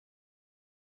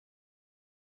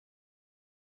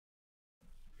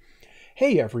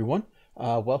Hey everyone,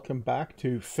 welcome back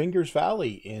to Fingers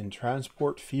Valley in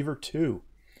Transport Fever 2.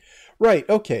 Right,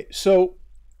 okay, so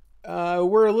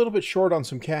we're a little bit short on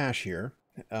some cash here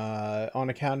on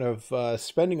account of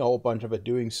spending a whole bunch of it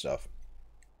doing stuff.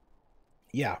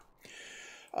 Yeah,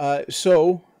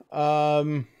 so now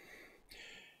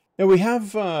we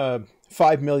have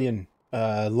 5 million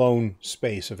loan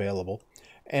space available,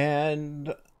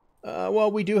 and well,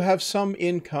 we do have some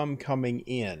income coming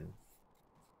in.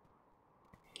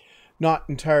 Not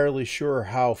entirely sure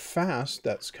how fast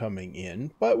that's coming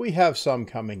in, but we have some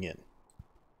coming in.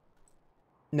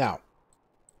 Now,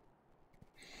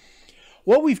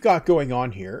 what we've got going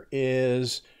on here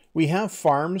is we have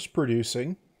farms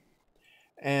producing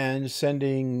and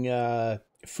sending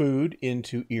food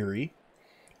into Erie,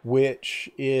 which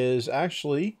is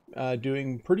actually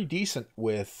doing pretty decent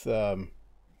with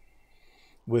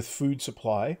food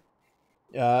supply.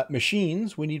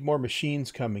 Machines, we need more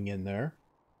machines coming in there.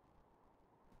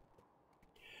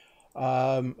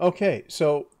 Okay,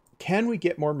 so can we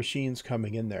get more machines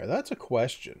coming in there? That's a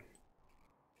question.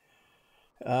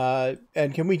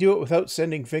 And can we do it without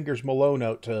sending Fingers Malone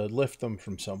out to lift them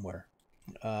from somewhere?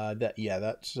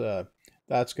 That's going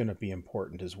to be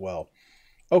important as well.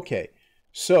 Okay,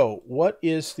 so what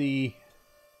is the?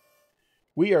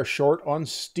 We are short on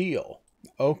steel.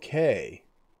 Okay.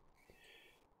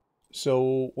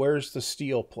 So where's the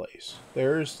steel place?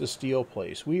 There's the steel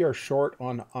place. We are short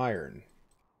on iron.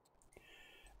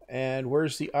 And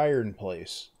where's the iron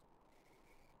place?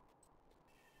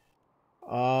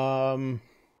 The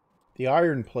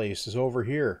iron place is over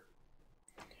here.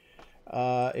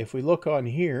 If we look on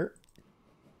here,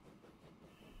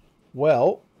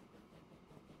 well,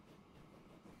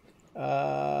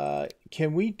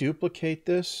 can we duplicate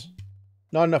this?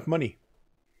 Not enough money.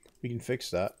 We can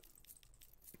fix that.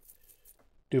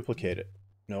 Duplicate it.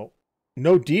 No.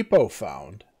 No depot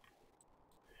found.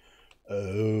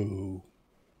 Oh.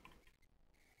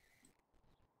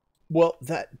 Well,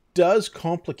 that does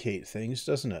complicate things,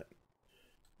 doesn't it?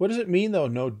 What does it mean, though,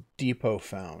 no depot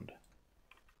found?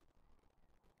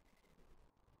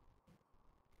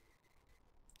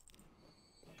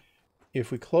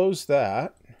 If we close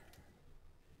that,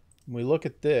 and we look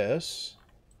at this,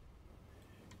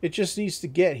 it just needs to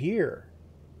get here.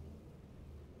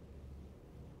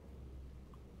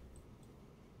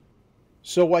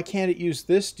 So why can't it use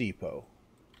this depot?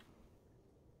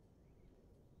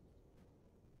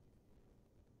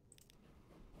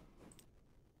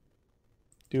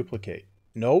 Duplicate.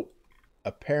 Nope.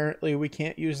 Apparently we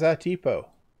can't use that depot.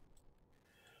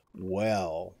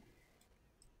 Well.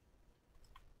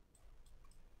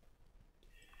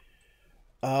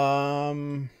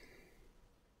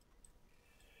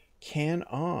 Can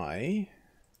I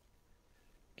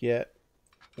get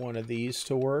one of these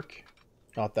to work?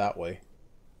 Not that way.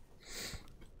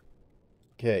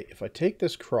 Okay, if I take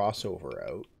this crossover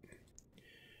out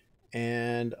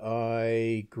and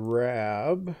I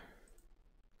grab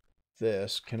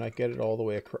this, can I get it all the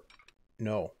way across?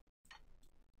 No.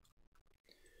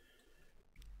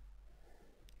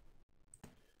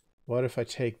 What if I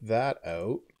take that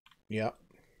out? Yep.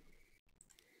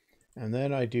 And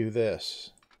then I do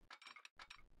this.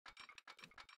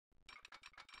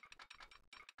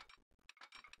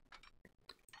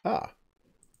 Ah.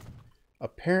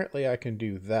 Apparently I can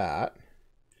do that,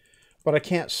 but I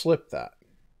can't slip that.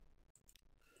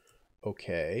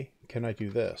 Okay, can I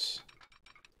do this?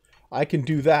 I can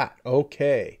do that,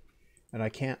 okay. And I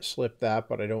can't slip that,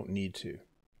 but I don't need to.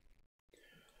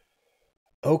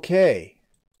 Okay.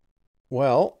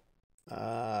 Well,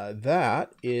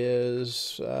 that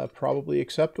is probably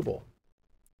acceptable.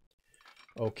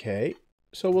 Okay,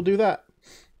 so we'll do that.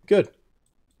 Good.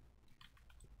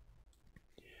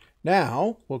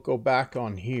 Now, we'll go back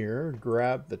on here,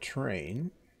 grab the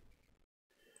train,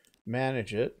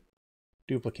 manage it,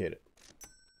 duplicate it.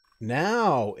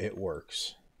 Now it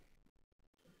works.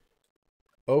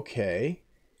 Okay.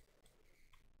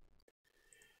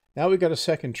 Now we've got a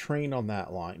second train on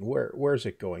that line. Where's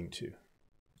it going to?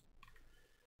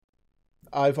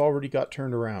 I've already got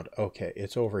turned around. Okay,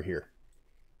 it's over here.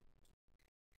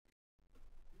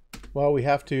 Well, we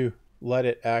have to let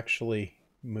it actually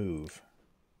move.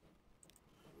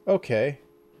 Okay.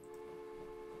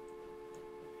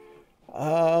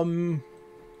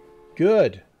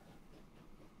 Good.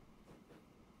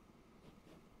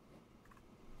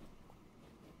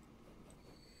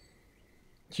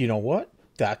 You know what?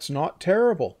 That's not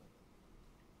terrible.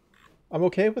 I'm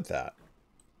okay with that.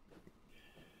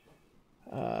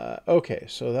 Okay,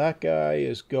 so that guy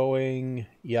is going...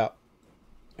 Yep.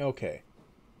 Okay.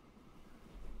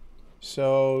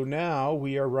 So now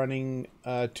we are running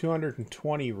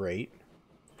 220 rate,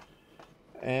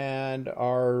 and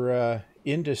our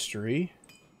industry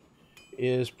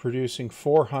is producing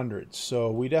 400. So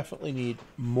we definitely need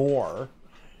more,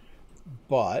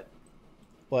 but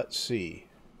let's see.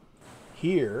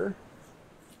 Here,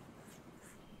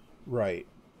 right.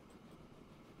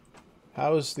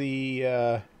 How's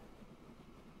the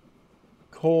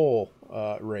coal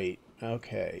rate?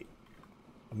 Okay.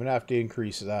 I'm going to have to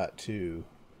increase that too.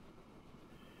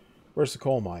 Where's the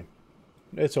coal mine?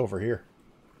 It's over here.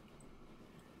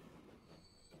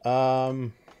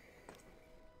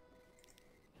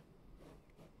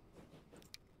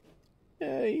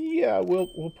 Yeah,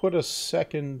 we'll put a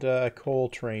second coal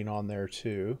train on there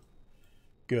too.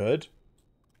 Good.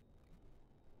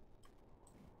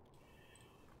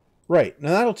 Right,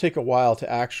 now that'll take a while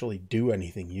to actually do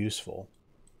anything useful.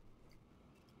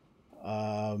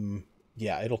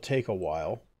 Yeah, it'll take a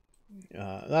while.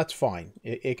 That's fine.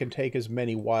 It can take as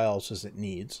many whiles as it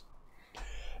needs.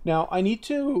 Now, I need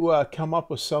to come up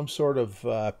with some sort of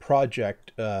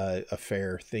project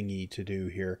affair thingy to do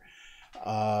here.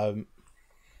 That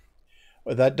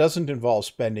doesn't involve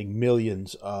spending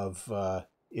millions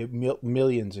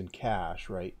in cash,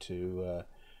 right? To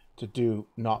do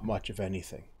not much of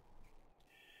anything.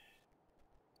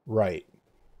 Right.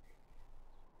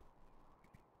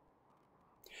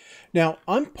 Now,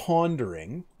 I'm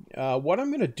pondering what I'm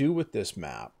going to do with this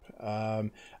map.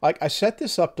 I set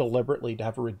this up deliberately to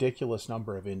have a ridiculous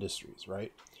number of industries,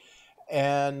 right?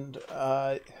 And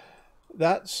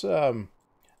that's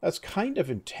kind of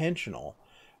intentional,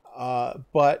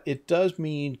 but it does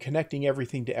mean connecting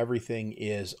everything to everything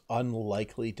is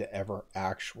unlikely to ever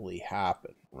actually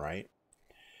happen, right?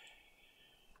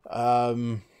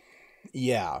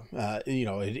 Yeah,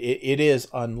 it is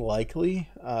unlikely.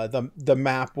 The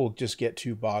map will just get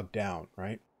too bogged down,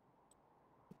 right?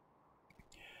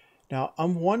 Now,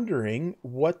 I'm wondering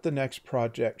what the next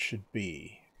project should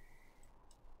be.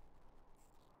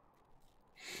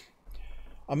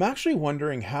 I'm actually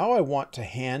wondering how I want to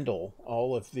handle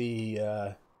all of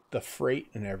the freight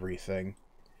and everything.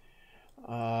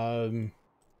 I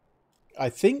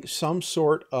think some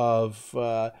sort of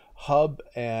hub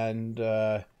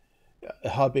and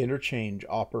hub interchange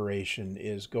operation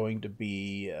is going to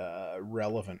be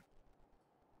relevant.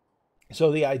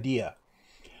 So the idea,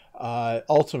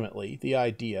 ultimately, the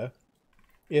idea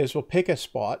is we'll pick a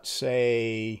spot,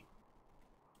 say,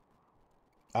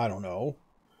 I don't know,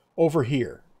 over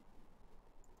here.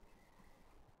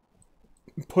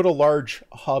 Put a large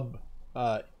hub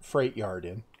freight yard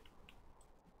in.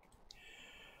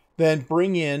 Then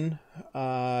bring in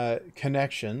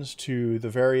connections to the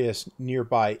various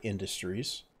nearby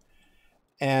industries.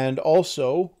 And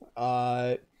also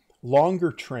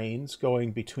longer trains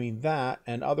going between that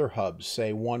and other hubs,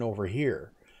 say one over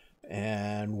here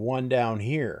and one down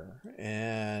here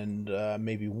and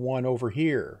maybe one over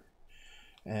here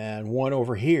and one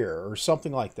over here or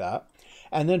something like that.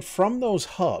 And then from those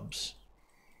hubs,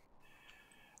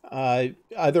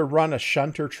 either run a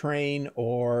shunter train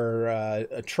or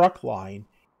a truck line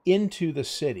into the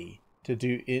city to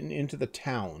do into the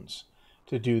towns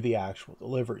to do the actual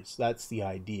deliveries. That's the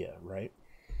idea, right?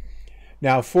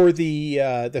 Now, for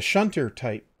the shunter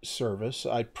type service,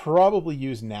 I'd probably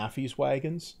use NAFI's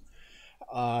wagons,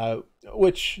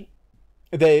 which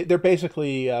they're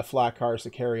basically flat cars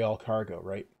that carry all cargo,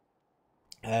 right?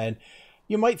 And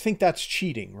you might think that's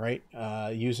cheating, right?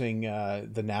 Using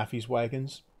the NAFI's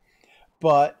wagons.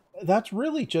 But that's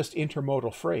really just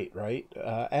intermodal freight, right?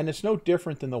 And it's no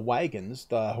different than the wagons,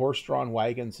 the horse-drawn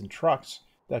wagons and trucks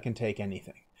that can take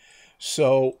anything.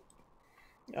 So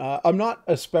I'm not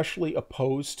especially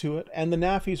opposed to it. And the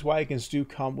NAFI's wagons do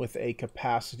come with a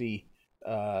capacity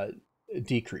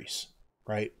decrease,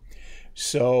 right?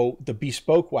 So the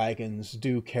bespoke wagons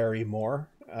do carry more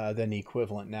than the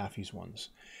equivalent NAFI's ones.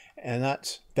 And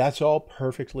that's all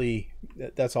perfectly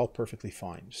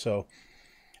fine. So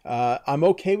I'm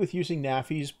okay with using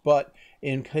NAFI's, but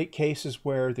in cases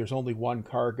where there's only one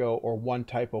cargo or one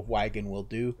type of wagon will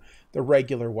do, the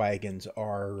regular wagons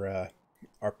are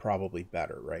probably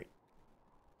better, right?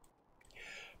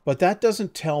 But that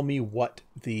doesn't tell me what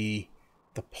the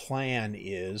plan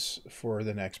is for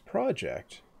the next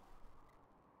project.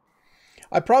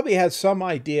 I probably had some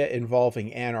idea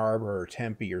involving Ann Arbor or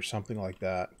Tempe or something like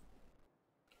that.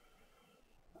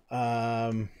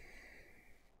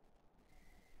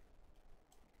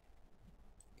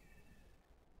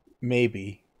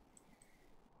 Maybe.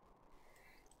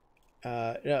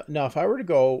 Now, if I were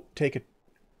to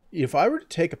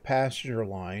take a passenger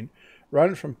line,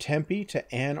 run it from Tempe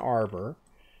to Ann Arbor,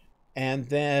 and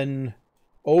then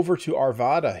over to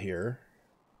Arvada here.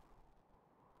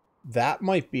 That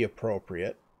might be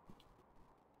appropriate.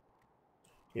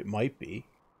 It might be.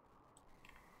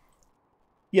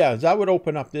 Yeah, that would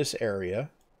open up this area.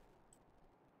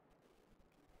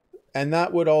 And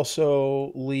that would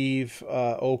also leave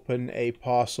open a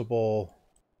possible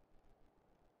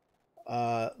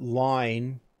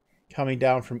line coming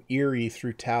down from Erie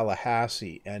through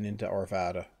Tallahassee and into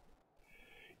Arvada.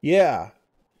 Yeah.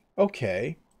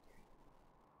 Okay.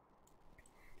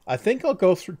 I think I'll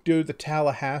go through do the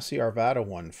Tallahassee Arvada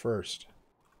one first.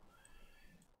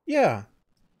 Yeah.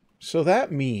 So that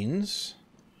means...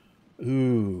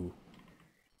 Ooh.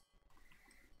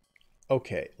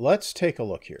 Okay, let's take a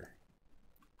look here.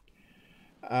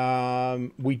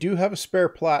 We do have a spare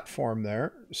platform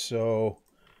there, so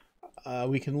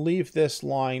we can leave this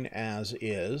line as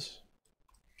is.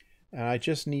 And I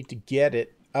just need to get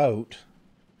it out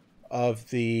of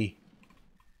the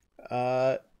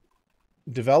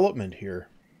development here.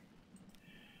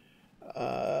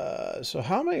 So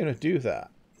how am I going to do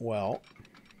that? Well,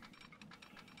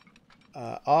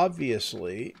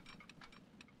 obviously,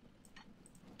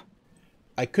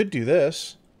 I could do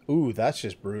this. Ooh, that's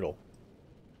just brutal.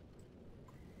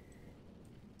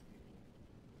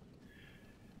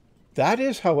 That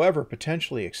is, however,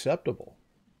 potentially acceptable.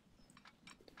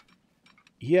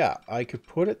 Yeah, I could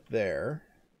put it there.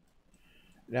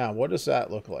 Now, what does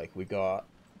that look like? We got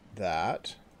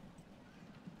that.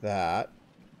 That.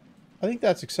 I think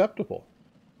that's acceptable.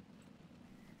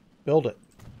 Build it.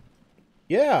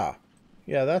 Yeah.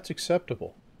 Yeah, that's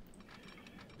acceptable.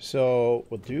 So,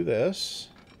 we'll do this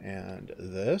and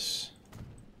this.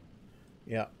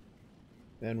 Yeah.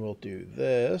 Then we'll do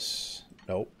this.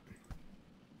 Nope.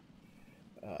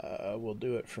 We'll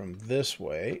do it from this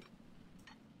way.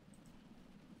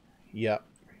 Yep.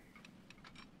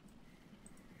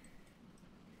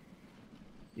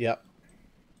 Yep.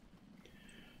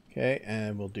 Okay,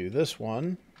 and we'll do this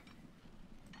one.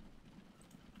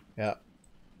 Yep.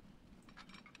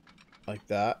 Like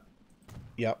that.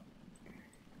 Yep.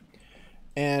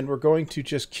 And we're going to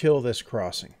just kill this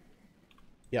crossing.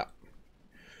 Yep.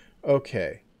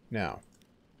 Okay, now.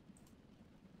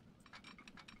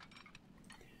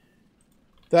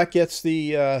 That gets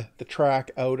the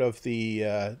track out of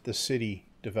the city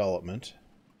development.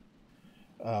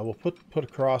 We'll put a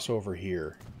crossover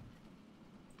here.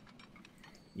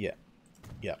 Yeah,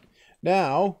 yeah.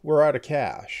 Now we're out of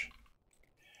cash,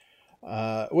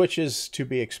 which is to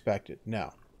be expected.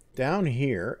 Now, down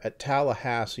here at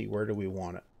Tallahassee, where do we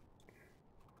want it?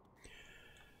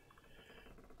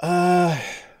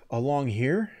 Along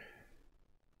here?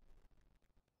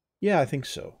 Yeah, I think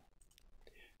so.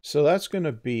 So that's going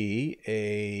to be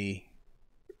a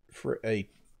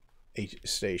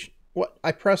station. What?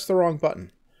 I pressed the wrong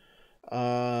button.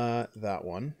 That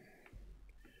one.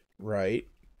 Right.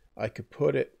 I could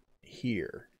put it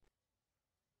here.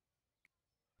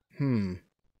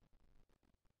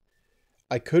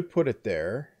 I could put it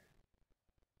there.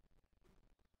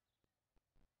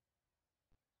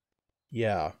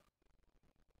 Yeah.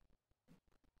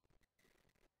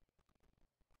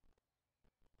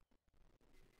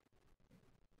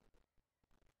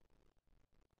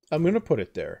 I'm going to put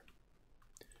it there.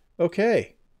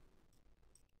 Okay.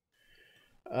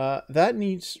 That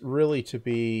needs really to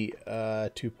be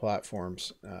two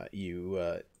platforms.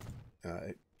 You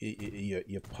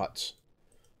putz.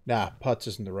 Nah, putz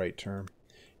isn't the right term.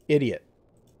 Idiot.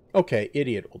 Okay,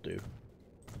 idiot will do.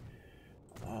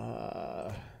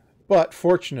 But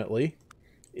fortunately,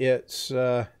 it's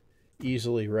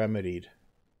easily remedied.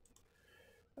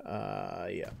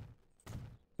 Yeah.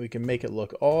 We can make it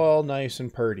look all nice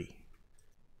and pretty.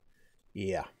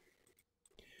 Yeah.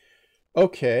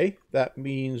 Okay, that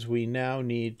means we now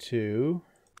need to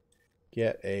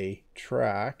get a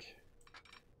track.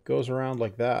 Goes around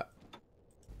like that.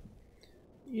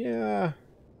 Yeah.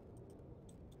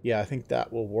 Yeah, I think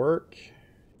that will work.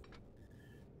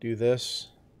 Do this.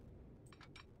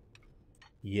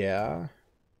 Yeah.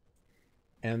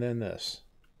 And then this.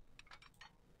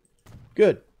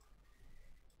 Good.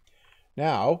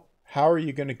 Now, how are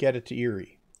you going to get it to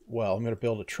Erie? Well, I'm going to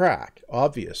build a track,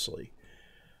 obviously.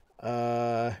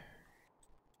 Come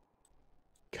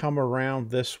around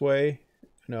this way.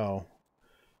 No.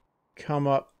 Come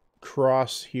up,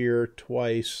 cross here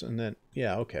twice, and then...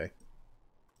 Yeah, okay.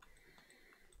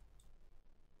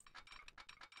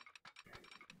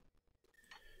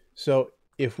 So,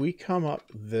 if we come up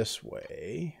this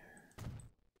way...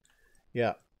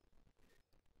 Yeah.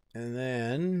 And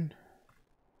then...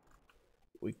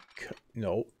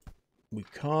 We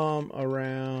come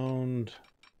around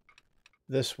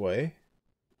this way.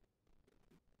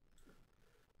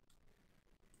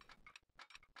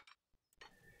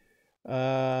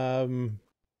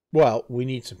 Well, we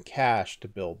need some cash to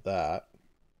build that.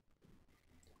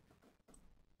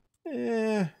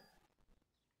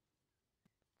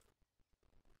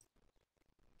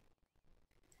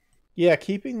 Yeah,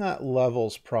 keeping that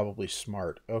level's probably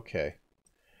smart. Okay.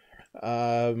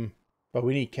 But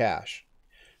we need cash.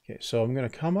 Okay, so I'm going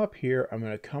to come up here. I'm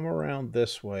going to come around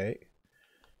this way.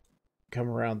 Come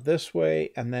around this way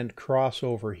and then cross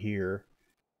over here.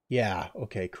 Yeah,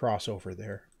 okay, cross over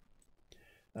there.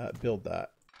 Build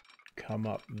that. Come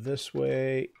up this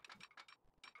way.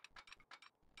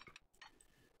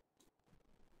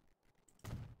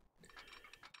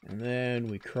 And then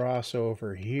we cross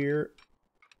over here.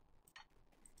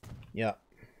 Yeah.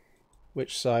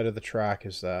 Which side of the track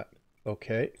is that?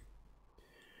 Okay.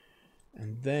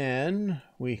 And then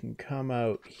we can come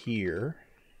out here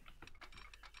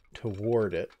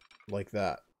toward it like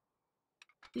that.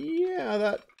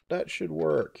 Yeah, that should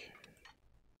work.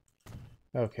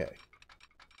 Okay.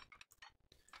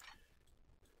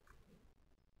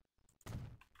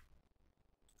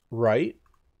 Right.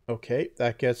 Okay,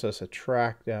 that gets us a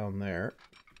track down there.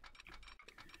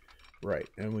 Right,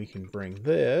 and we can bring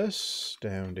this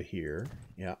down to here.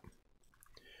 Yeah.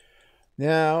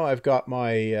 Now I've got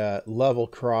my level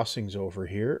crossings over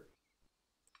here.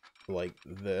 Like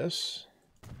this.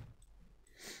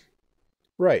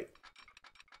 Right.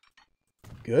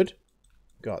 Good.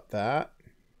 Got that.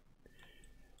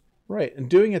 Right, and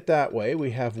doing it that way,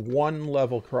 we have one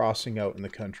level crossing out in the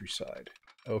countryside.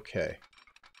 Okay.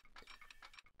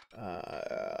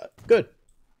 Good.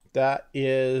 That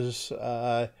is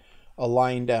a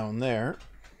line down there.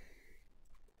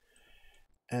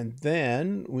 And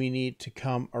then we need to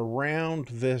come around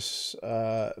this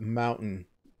mountain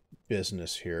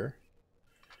business here.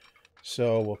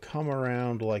 So we'll come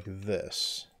around like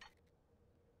this.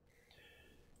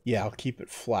 Yeah, I'll keep it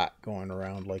flat going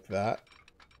around like that.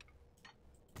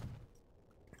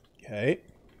 Okay.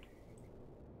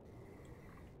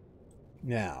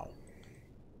 Now.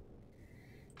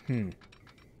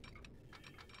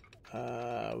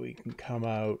 We can come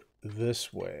out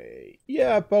this way.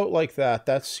 Yeah, about like that.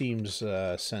 That seems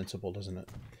sensible, doesn't it?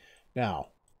 Now,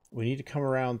 we need to come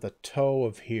around the toe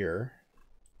of here.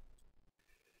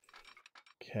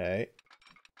 Okay.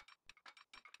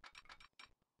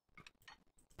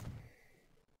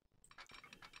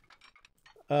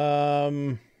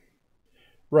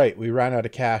 Right, we ran out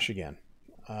of cash again.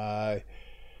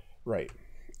 Right.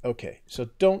 Okay, so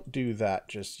don't do that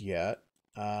just yet.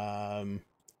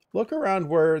 Look around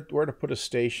where to put a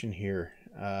station here.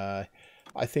 I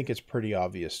think it's pretty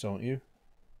obvious, don't you?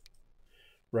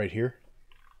 Right here.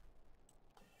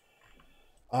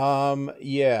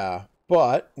 Yeah,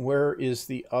 but where are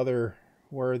the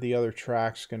other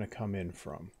tracks going to come in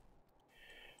from?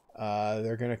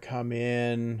 They're going to come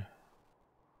in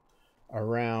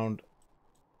around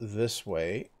this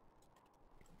way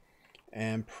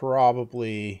and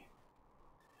probably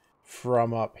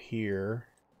from up here.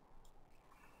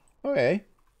 Okay,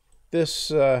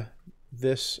 this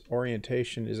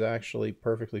orientation is actually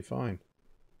perfectly fine.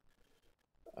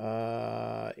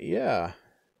 Yeah.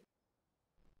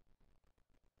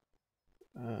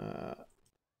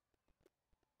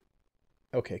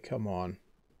 Okay, come on.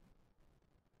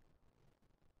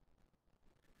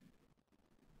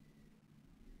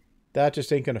 That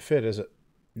just ain't gonna fit, is it?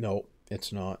 No,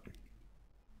 it's not.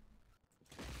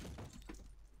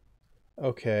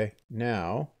 Okay,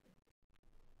 now.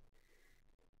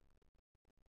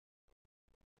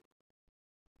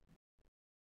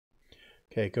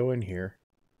 Okay, go in here.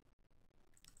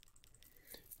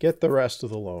 Get the rest of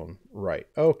the loan. Right,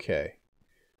 okay.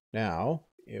 Now,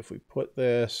 if we put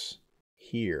this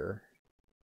here,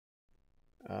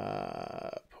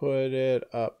 put it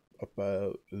up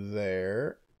about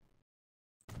there.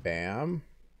 Bam.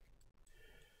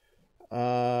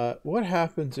 What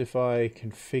happens if I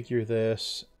configure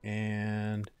this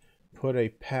and put a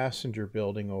passenger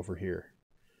building over here?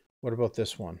 What about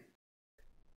this one?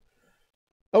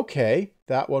 Okay,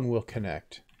 that one will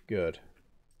connect. Good.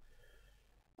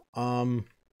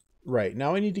 Right,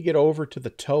 now I need to get over to the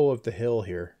toe of the hill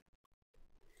here.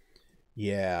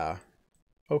 Yeah.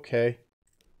 Okay.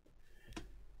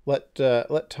 Let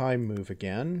time move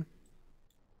again.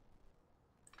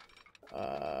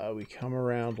 We come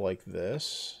around like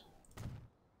this.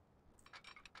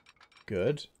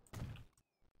 Good.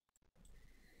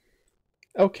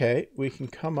 Okay, we can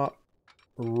come up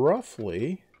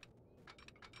roughly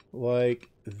like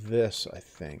this, I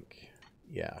think.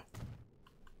 Yeah.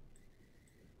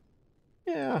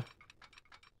 Yeah.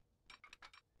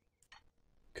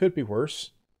 Could be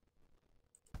worse.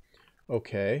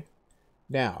 Okay.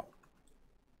 Now,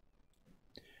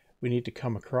 we need to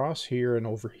come across here and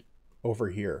over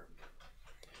here.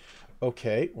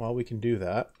 Okay, well, we can do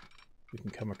that. We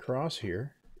can come across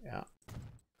here. Yeah.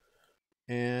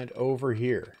 And over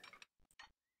here.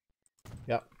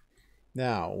 Yep.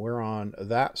 Now, we're on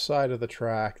that side of the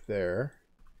track there.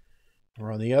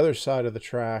 We're on the other side of the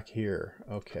track here.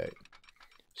 Okay.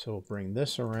 So we'll bring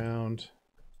this around.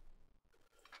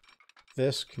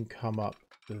 This can come up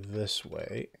this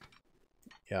way.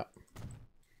 Yep.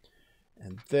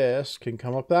 And this can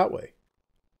come up that way.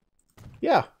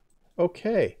 Yeah.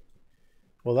 Okay.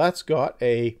 Well, that's got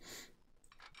a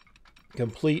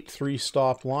complete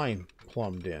 3-stop line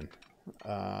plumbed in.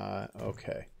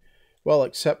 Okay. Well,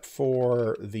 except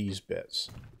for these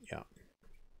bits. Yeah.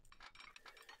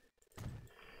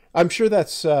 I'm sure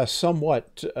that's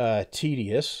somewhat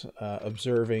tedious,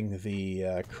 observing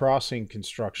the crossing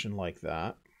construction like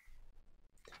that.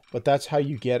 But that's how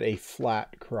you get a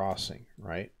flat crossing,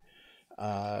 right?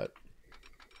 Okay,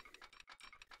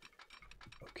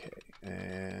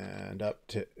 and up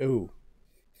to,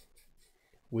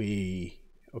 we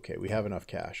have enough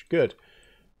cash. Good.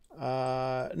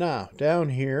 Now, down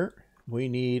here, we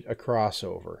need a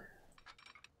crossover.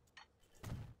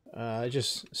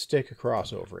 Just stick a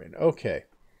crossover in. Okay.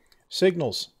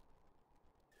 Signals.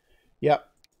 Yep.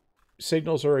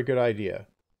 Signals are a good idea.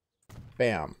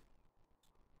 Bam.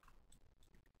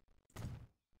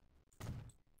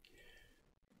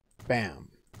 Bam.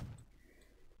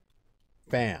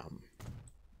 Bam.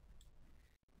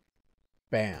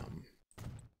 Bam.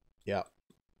 Yep.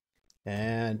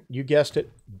 And you guessed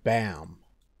it, bam.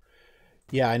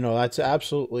 Yeah, I know, that's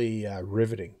absolutely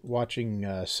riveting,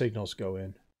 watching signals go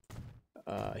in.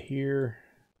 Here,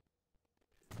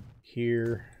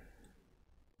 here,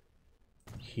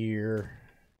 here.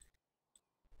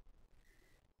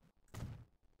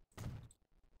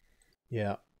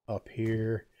 Yeah, up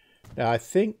here. Now, I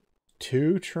think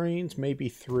 2 trains, maybe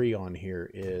 3 on here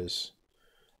is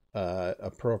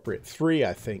appropriate. 3,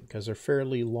 I think, because they're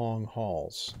fairly long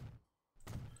hauls.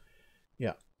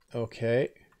 Yeah, okay.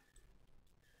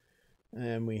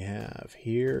 And we have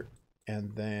here,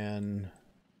 and then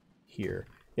here.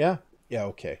 Yeah? Yeah,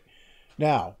 okay.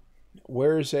 Now,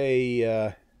 where's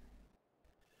a...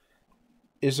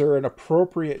 is there an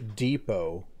appropriate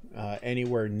depot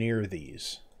anywhere near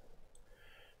these?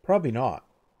 Probably not.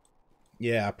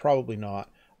 Yeah, probably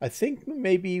not. I think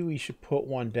maybe we should put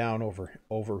one down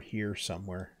over here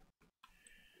somewhere.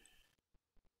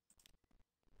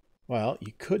 Well,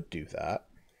 you could do that.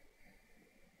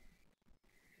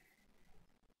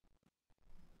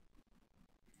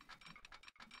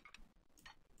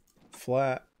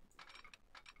 Flat.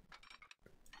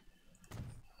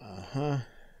 Uh-huh.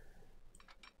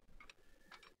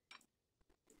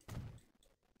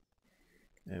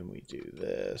 And we do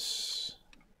this.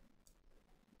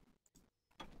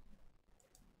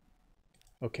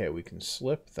 Okay, we can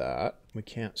slip that. We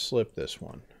can't slip this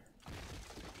one.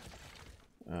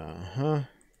 Uh-huh.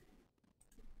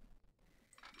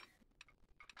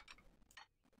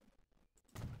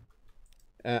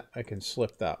 I can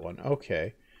slip that one.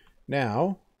 Okay.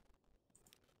 Now,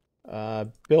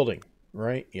 building,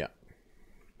 right? Yeah.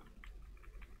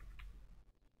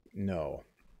 No.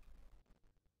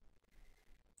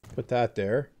 Put that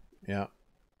there. Yeah.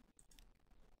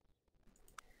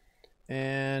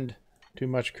 And too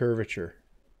much curvature.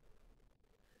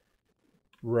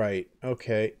 Right.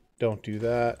 Okay. Don't do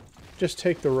that. Just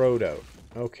take the road out.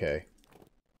 Okay.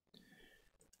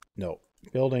 No.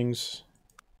 Buildings.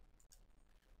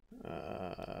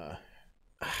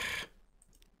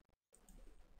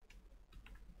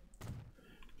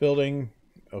 Building.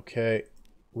 Okay.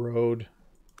 Road.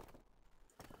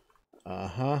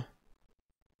 Uh-huh.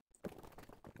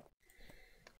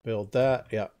 Build that.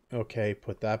 Yeah. Okay.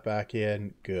 Put that back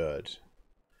in. Good.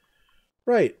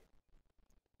 Right.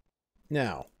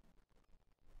 Now,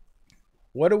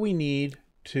 what do we need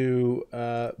to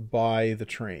buy the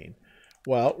train?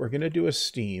 Well, we're going to do a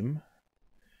steam.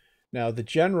 Now, the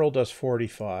general does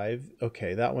 45.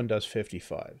 Okay, that one does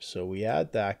 55. So we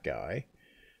add that guy.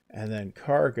 And then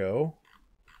cargo.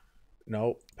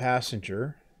 No,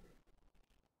 passenger.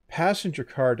 Passenger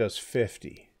car does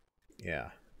 50. Yeah.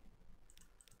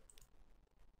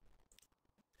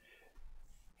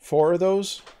 4 of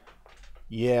those?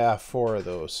 Yeah, 4 of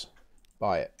those.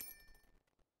 Buy it.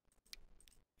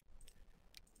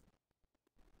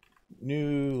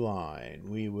 New line.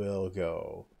 We will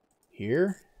go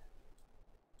here.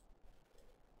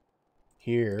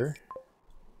 Here.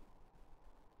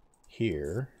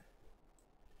 Here.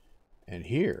 And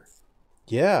here.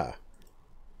 Yeah.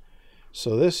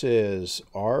 So this is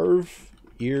Arv,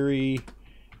 Erie,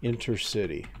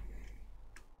 Intercity.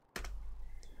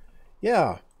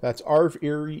 Yeah, that's Arv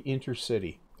Erie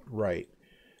Intercity. Right.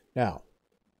 Now,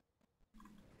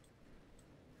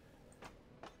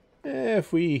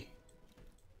 if we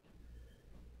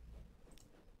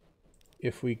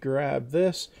grab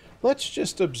this, let's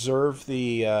just observe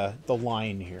the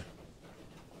line here.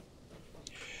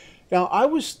 Now, I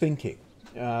was thinking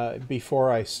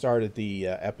before I started the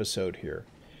episode here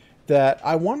that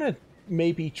I want to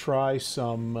maybe try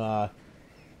some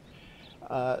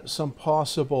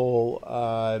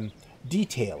possible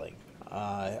detailing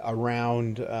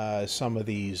around some of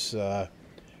these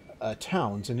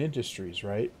towns and industries,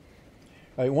 right?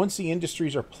 Once the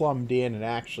industries are plumbed in and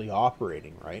actually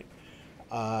operating, right?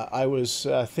 I was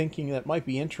thinking that it might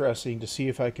be interesting to see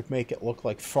if I could make it look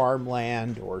like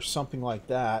farmland or something like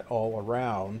that all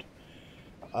around,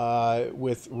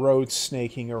 with roads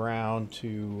snaking around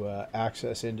to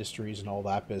access industries and all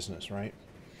that business, right?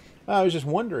 I was just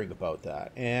wondering about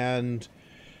that. And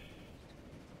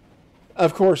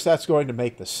of course, that's going to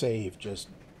make the save just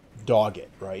dog it,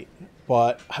 right?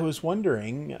 But I was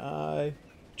wondering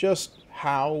just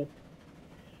how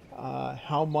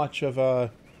much of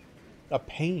a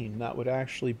pain that would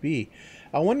actually be.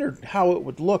 I wondered how it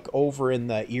would look over in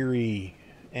the Erie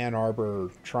Ann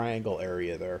Arbor Triangle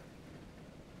area there.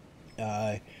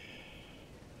 Uh,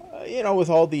 with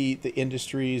all the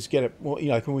industries, get it. Well,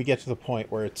 like when we get to the point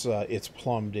where it's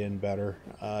plumbed in better.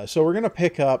 So we're gonna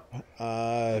pick up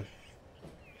a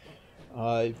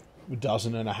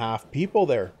dozen and a half people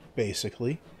there,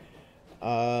 basically,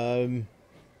 and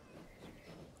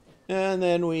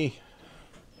then we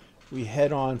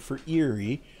head on for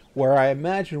Erie, where I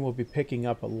imagine we'll be picking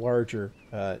up a larger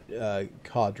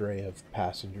cadre of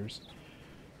passengers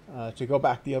to go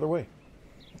back the other way.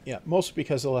 Yeah, mostly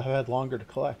because they'll have had longer to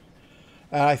collect.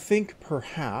 And I think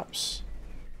perhaps,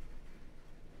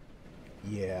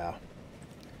 yeah.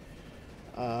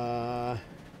 Can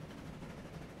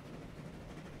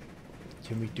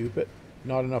we dupe it?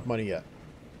 Not enough money yet.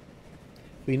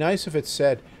 Be nice if it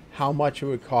said how much it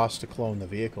would cost to clone the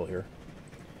vehicle here.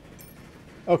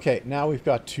 Okay, now we've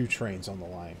got 2 trains on the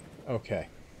line. Okay.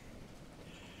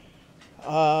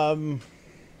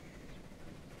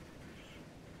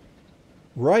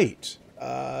 Right.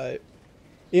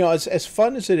 As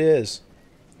fun as it is,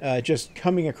 just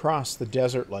coming across the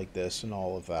desert like this and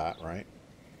all of that, right?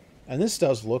 And this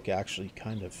does look actually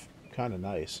kind of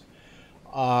nice.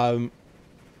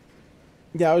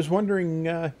 Yeah, I was wondering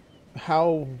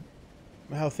how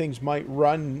things might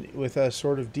run with a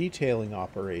sort of detailing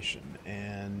operation.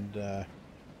 And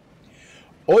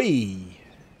oi,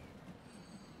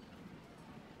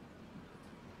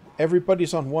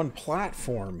 everybody's on one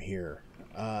platform here.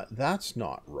 That's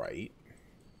not right.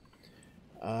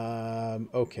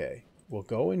 Okay, we'll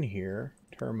go in here.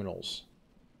 Terminals.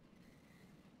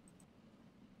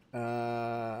 2.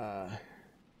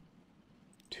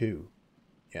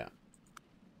 Yeah.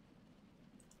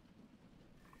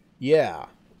 Yeah.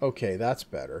 Okay, that's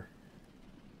better.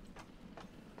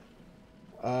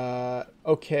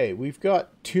 Okay, we've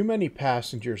got too many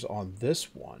passengers on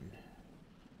this one.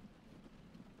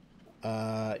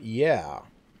 Yeah.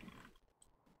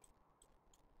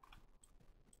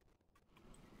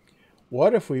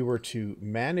 What if we were to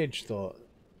manage the...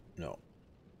 No.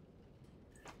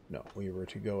 No, we were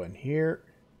to go in here,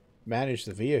 manage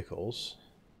the vehicles.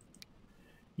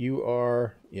 You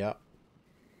are... Yeah.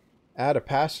 Add a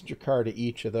passenger car to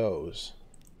each of those.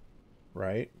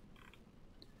 Right?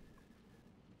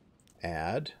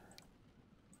 Add.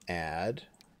 Add.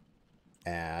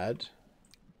 Add.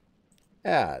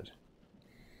 Add.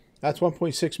 That's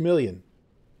 1.6 million.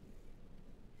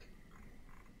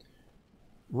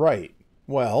 Right.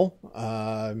 Well,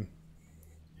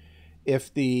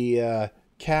 if the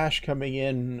cash coming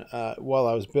in while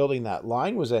I was building that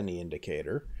line was any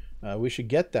indicator, we should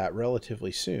get that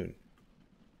relatively soon.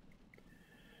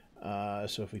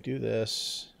 So if we do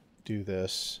this,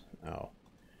 oh,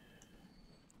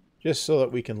 just so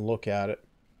that we can look at it.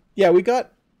 Yeah, we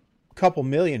got a couple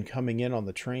million coming in on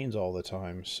the trains all the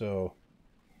time, so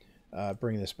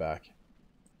bring this back.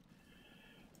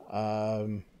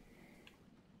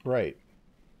 Right.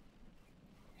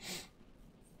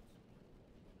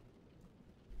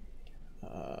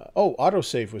 Oh,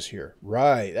 autosave was here.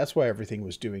 Right, that's why everything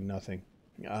was doing nothing.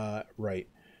 Right.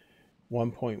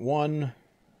 1.1.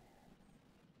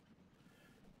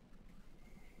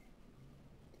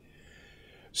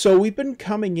 So we've been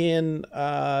coming in,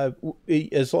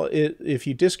 if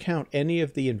you discount any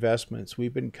of the investments,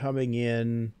 we've been coming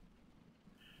in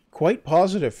quite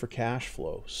positive for cash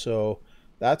flow. So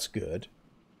that's good.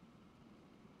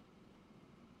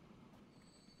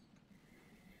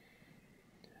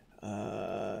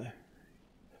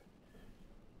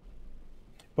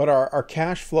 but our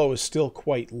cash flow is still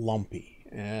quite lumpy,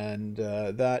 and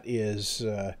that is,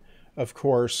 of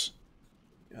course,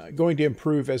 going to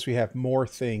improve as we have more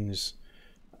things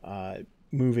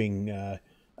moving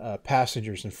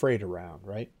passengers and freight around,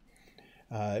 right?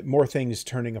 More things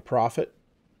turning a profit,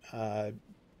 because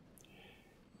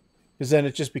then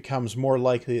it just becomes more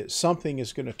likely that something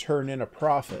is going to turn in a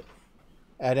profit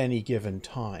at any given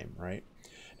time, right?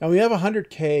 Now we have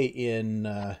 100K in,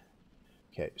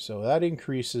 okay, so that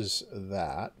increases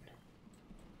that.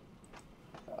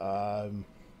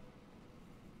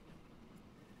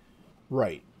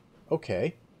 Right,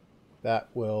 okay, that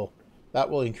will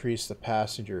increase the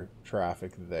passenger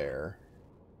traffic there.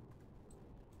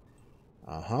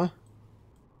 I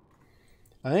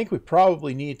think we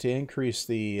probably need to increase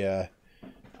the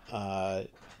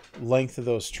length of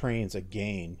those trains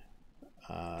again.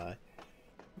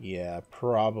 Yeah,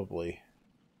 probably.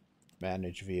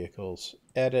 Manage vehicles.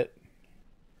 Edit.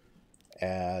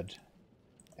 Add.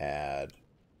 Add.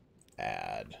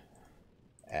 Add.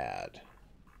 Add.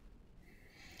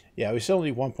 Yeah, we still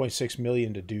need 1.6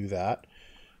 million to do that.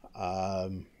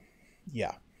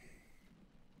 Yeah.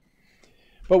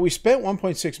 But we spent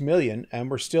 1.6 million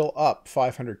and we're still up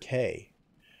 500K.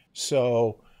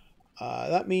 So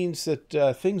that means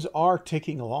that things are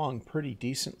ticking along pretty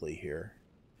decently here.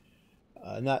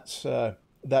 And that's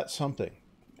something.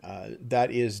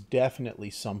 That is definitely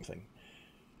something.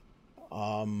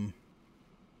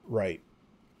 Right.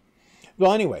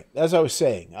 Well, anyway, as I was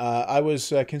saying, I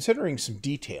was considering some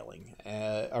detailing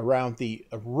around the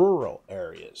rural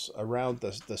areas, around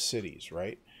the cities,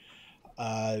 right?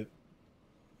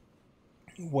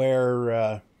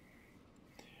 Where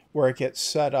it gets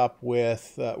set up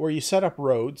with, where you set up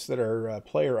roads that are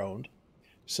player owned,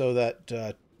 so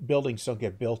that buildings don't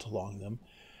get built along them.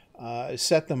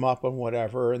 Set them up on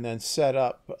whatever, and then set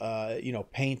up,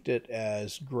 paint it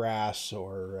as grass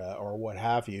or what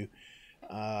have you.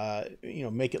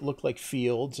 Make it look like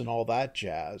fields and all that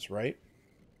jazz, right?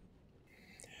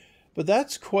 But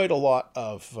that's quite a lot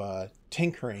of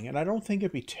tinkering, and I don't think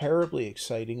it'd be terribly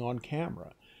exciting on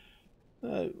camera.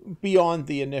 Beyond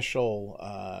the initial,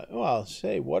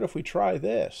 what if we try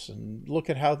this and look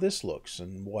at how this looks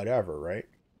and whatever, right?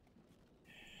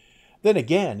 Then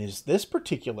again, is this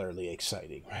particularly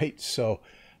exciting, right? So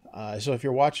if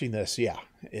you're watching this, yeah,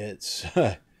 it's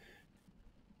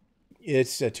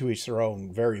it's to each their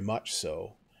own, very much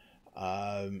so.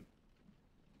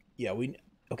 Yeah,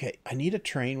 okay. I need a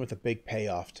train with a big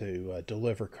payoff to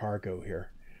deliver cargo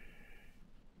here.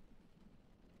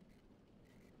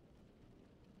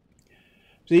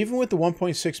 So even with the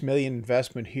 1.6 million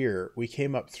investment here, we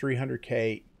came up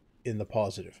 300K in the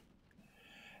positive.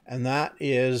 And that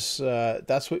is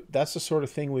that's the sort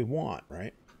of thing we want,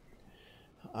 right?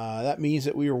 That means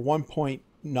that we were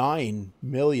 1.9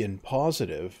 million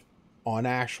positive on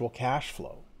actual cash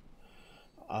flow.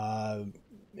 For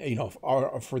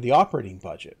the operating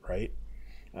budget, right?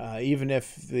 Even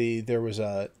if there was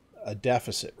a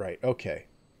deficit, right? Okay,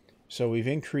 so we've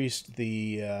increased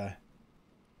the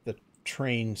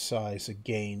train size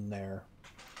again there,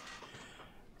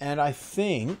 and I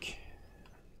think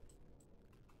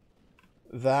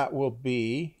that will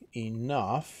be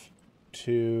enough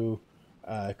to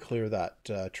clear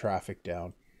that traffic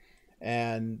down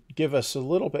and give us a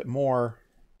little bit more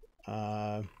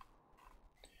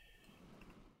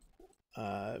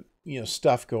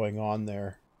stuff going on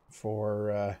there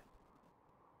for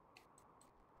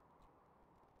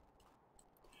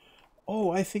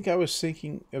I think I was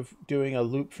thinking of doing a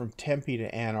loop from Tempe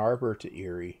to Ann Arbor to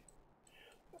Erie,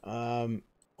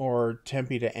 or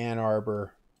Tempe to Ann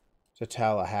Arbor to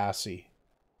Tallahassee.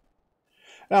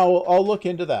 Now I'll look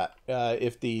into that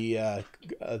if the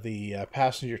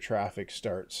passenger traffic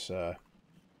starts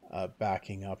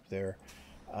backing up there.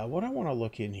 What I want to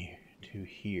look into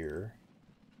here,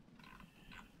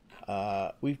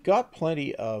 we've got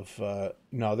plenty of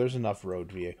no, there's enough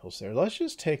road vehicles there. Let's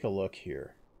just take a look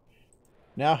here.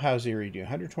 Now how's Erie doing?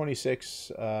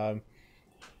 126,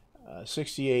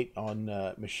 68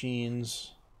 on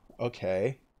machines.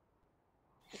 Okay.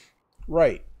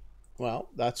 Right. Well,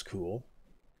 that's cool.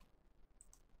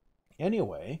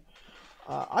 Anyway,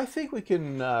 I think we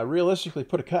can realistically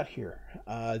put a cut here.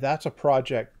 That's a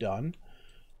project done.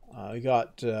 We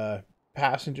got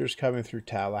passengers coming through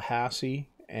Tallahassee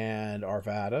and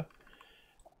Arvada.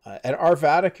 And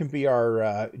Arvada can be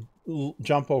our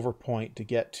jump over point to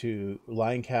get to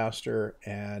Lancaster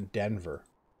and Denver.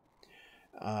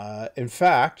 In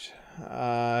fact,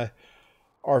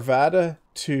 Arvada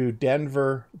to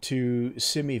Denver to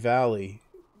Simi Valley,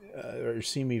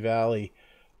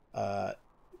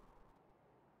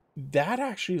 that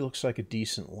actually looks like a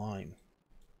decent line.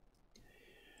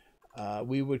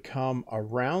 We would come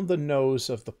around the nose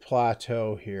of the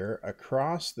plateau here,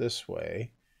 across this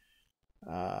way,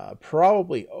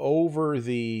 probably over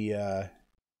the...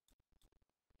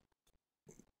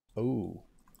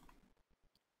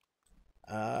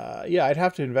 yeah, I'd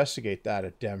have to investigate that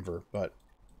at Denver, but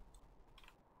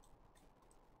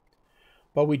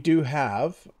we do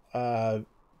have...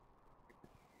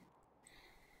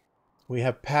 we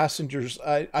have passengers.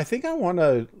 I think I want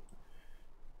to...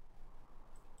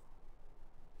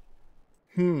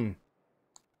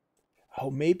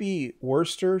 Oh, maybe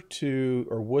Worcester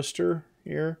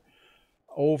here,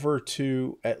 over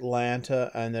to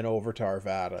Atlanta, and then over to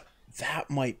Arvada.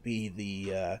 That might be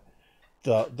the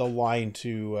line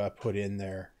to put in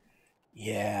there.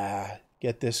 Yeah,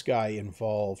 get this guy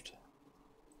involved.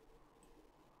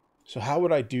 So how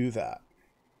would I do that?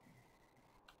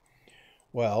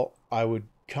 Well, I would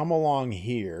come along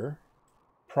here,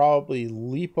 probably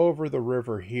leap over the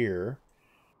river here,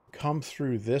 come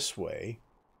through this way,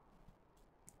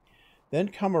 then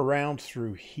come around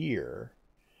through here,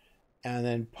 and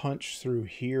then punch through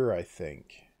here, I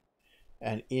think,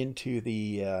 and into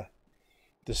the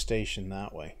station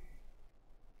that way.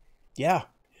 Yeah,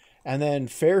 and then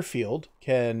Fairfield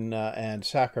can and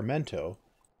Sacramento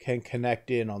can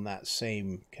connect in on that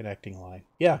same connecting line.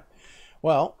 Yeah,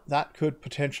 well, that could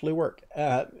potentially work.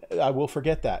 I will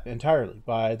forget that entirely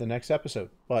by the next episode.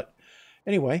 But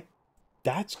anyway,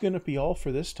 that's going to be all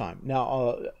for this time.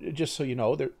 Now, just so you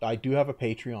know, I do have a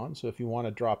Patreon, so if you want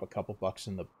to drop a couple bucks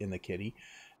in the kitty,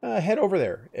 head over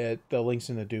there. The link's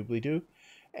in the doobly-doo.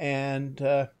 And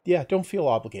yeah, don't feel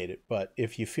obligated, but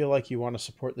if you feel like you want to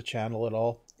support the channel at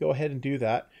all, go ahead and do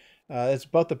that. It's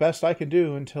about the best I can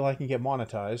do until I can get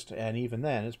monetized, and even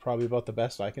then, it's probably about the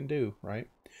best I can do, right?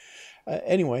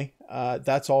 Anyway,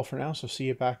 that's all for now, so see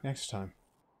you back next time.